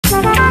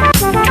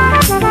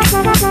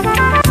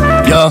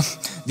Yeah,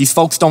 these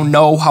folks don't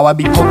know how I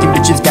be poking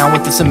bitches down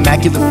with this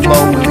immaculate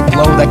flow and the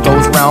glow that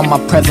goes round my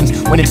presence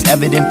when it's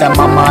evident that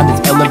my mind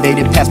is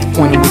elevated past the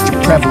point in which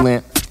you're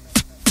prevalent.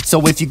 So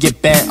if you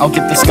get bent, I'll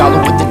get the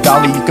scholar with the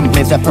dolly. You can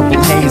blaze that purple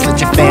haze,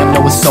 let your fam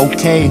know it's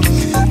okay.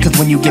 Cause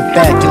when you get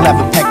back, you'll have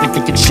a pack that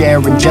they can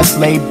share and just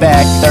lay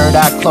back. Third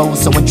eye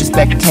closed, so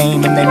introspect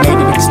came and they made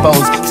it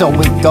exposed. So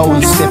it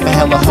goes, spit for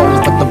hella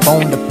hoes, but the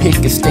bone to pick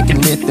is sticking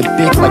lit the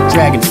big like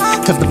dragons.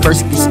 Cause the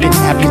first be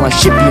spitting happy line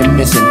shit being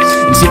missing.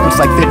 In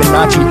sequence like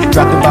Fibonacci,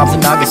 dropping bombs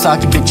in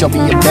Nagasaki. Bitch, I'll be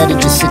a better,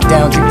 just sit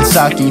down, drink the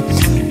sake.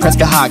 Press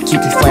the hotkey,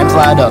 cause flames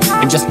light up.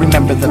 And just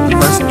remember that the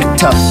verse be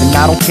tough. And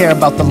I don't care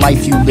about the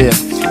life you live.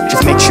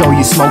 Just make sure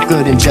you smoke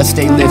good and just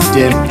stay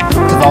lifted.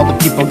 Cause all the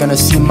people gonna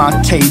see my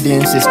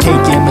cadence is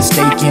taken,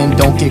 mistaken,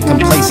 don't get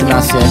complacent.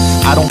 I said,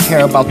 I don't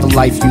care about the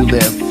life you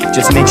live.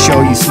 Just make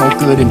sure you smoke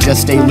good and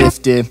just stay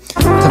lifted.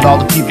 Cause all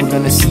the people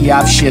gonna see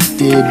I've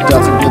shifted.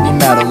 Doesn't really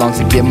matter long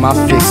as I get my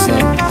fix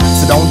in.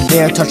 So don't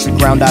dare touch the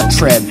ground I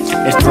tread.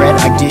 It's bread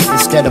I get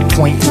instead of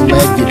pointing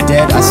lead. You're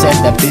dead, I said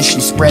that bitch,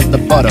 she spread the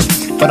butter.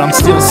 But I'm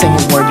still saying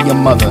word to your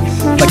mother.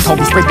 Like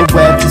Toby sprayed the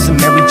web to some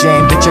Mary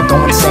Jane. Bitch, you're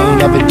going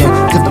insane, evident.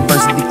 Cause the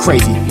verse would be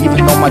crazy.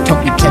 Even though my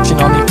tongue be catching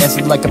on the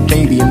acid like a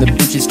baby. And the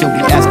bitches still be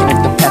asking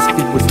if the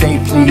Pacifist would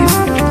fade, please.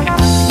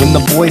 When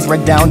the boys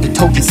read down to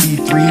Toki,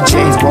 C3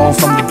 J's roll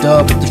from the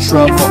dub with the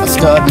shrub for a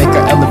stud, make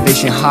our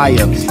elevation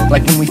higher.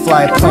 Like when we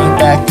fly a plane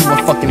back through a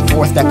fucking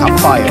forest that caught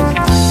fire.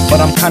 But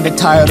I'm kinda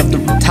tired of the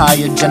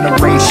retired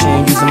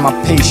generation using my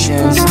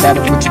patience. That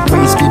of which is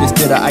wasted is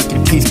bitter, I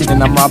can taste it.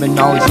 And I'm robbing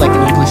knowledge like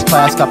an English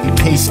class, copy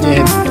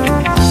pasted.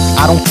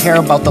 I don't care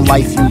about the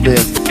life you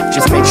live.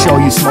 Just make sure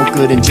you smoke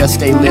good and just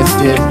stay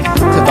lifted.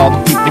 Cause all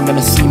the people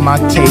gonna see my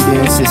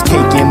cadence is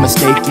taken,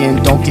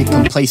 mistaken, don't get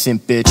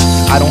complacent, bitch.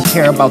 I don't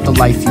care about the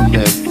life you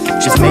live.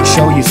 Just make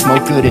sure you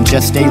smoke good and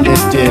just stay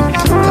lifted.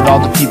 Cause all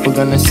the people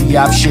gonna see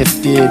I've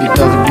shifted. It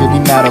doesn't really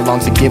matter long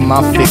as I get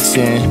my fix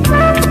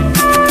in.